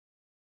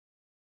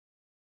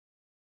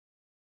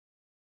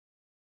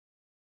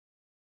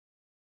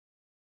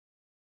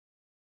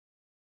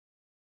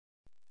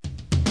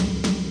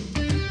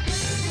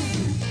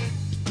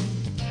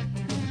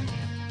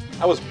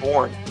I was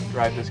born to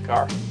drive this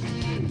car.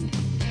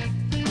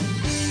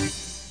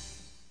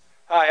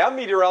 Hi, I'm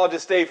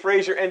meteorologist Dave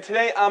Frazier, and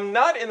today I'm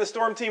not in the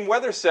Storm Team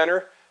Weather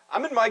Center.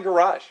 I'm in my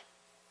garage.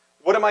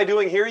 What am I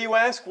doing here, you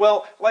ask?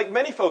 Well, like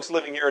many folks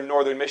living here in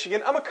northern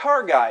Michigan, I'm a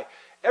car guy.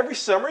 Every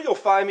summer you'll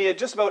find me at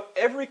just about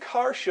every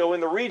car show in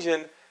the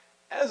region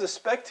as a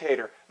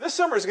spectator. This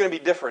summer is going to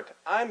be different.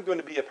 I'm going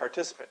to be a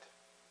participant.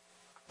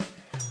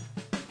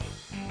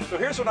 So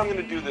here's what I'm going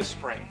to do this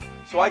spring.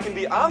 So I can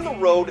be on the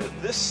road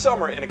this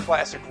summer in a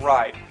classic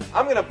ride.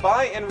 I'm going to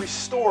buy and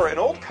restore an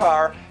old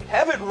car,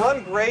 have it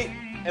run great,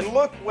 and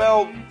look,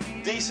 well,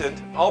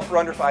 decent, all for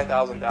under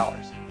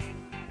 $5,000.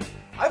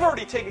 I've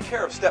already taken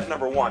care of step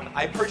number one.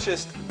 I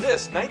purchased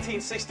this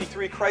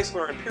 1963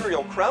 Chrysler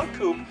Imperial Crown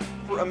Coupe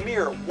for a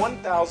mere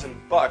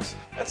 $1,000.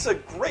 That's a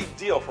great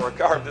deal for a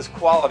car of this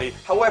quality.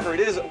 However, it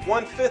is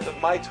 1/5 of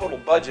my total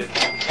budget.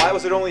 Why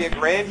was it only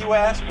 $1,000, you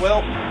ask? Well,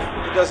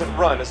 it doesn't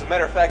run. As a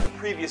matter of fact, the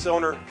previous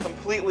owner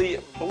completely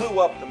blew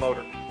up the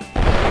motor.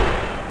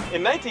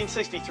 In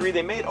 1963,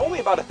 they made only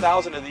about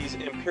 1,000 of these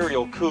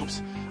Imperial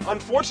Coupes.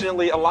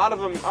 Unfortunately, a lot of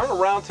them aren't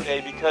around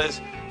today because,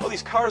 well,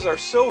 these cars are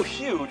so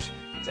huge.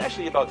 It's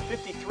actually about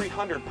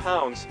 5,300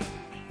 pounds.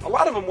 A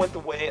lot of them went the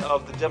way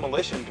of the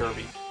demolition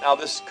derby. Now,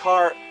 this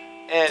car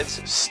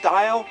adds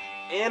style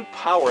and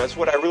power. That's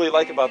what I really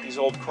like about these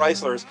old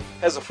Chryslers.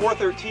 It has a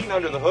 413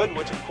 under the hood,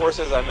 which, of course,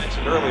 as I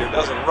mentioned earlier,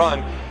 doesn't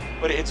run,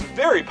 but it's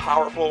very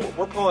powerful.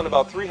 We're pulling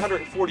about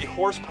 340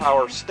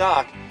 horsepower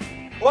stock.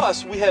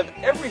 Plus, we have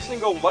every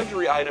single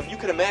luxury item you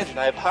can imagine.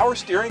 I have power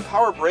steering,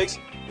 power brakes.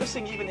 This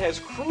thing even has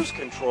cruise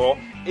control,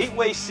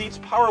 8-way seats,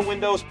 power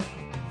windows.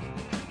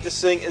 This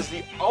thing is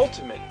the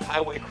ultimate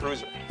highway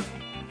cruiser.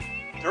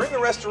 During the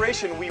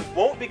restoration, we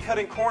won't be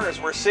cutting corners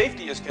where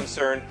safety is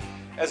concerned.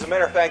 As a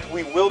matter of fact,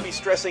 we will be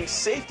stressing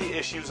safety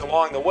issues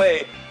along the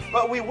way,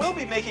 but we will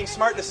be making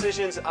smart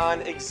decisions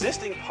on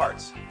existing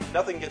parts.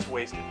 Nothing gets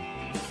wasted.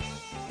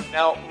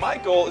 Now, my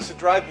goal is to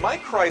drive my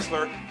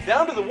Chrysler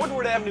down to the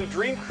Woodward Avenue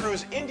Dream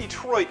Cruise in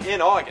Detroit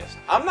in August.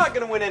 I'm not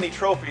going to win any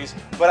trophies,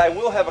 but I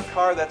will have a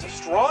car that's a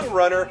strong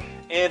runner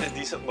and a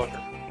decent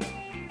looker.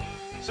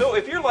 So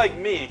if you're like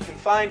me,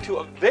 confined to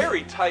a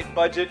very tight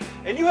budget,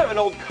 and you have an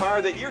old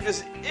car that you're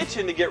just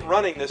itching to get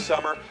running this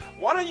summer,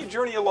 why don't you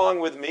journey along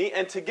with me,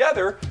 and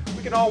together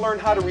we can all learn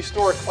how to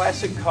restore a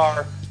classic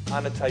car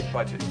on a tight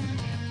budget.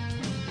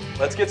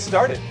 Let's get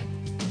started.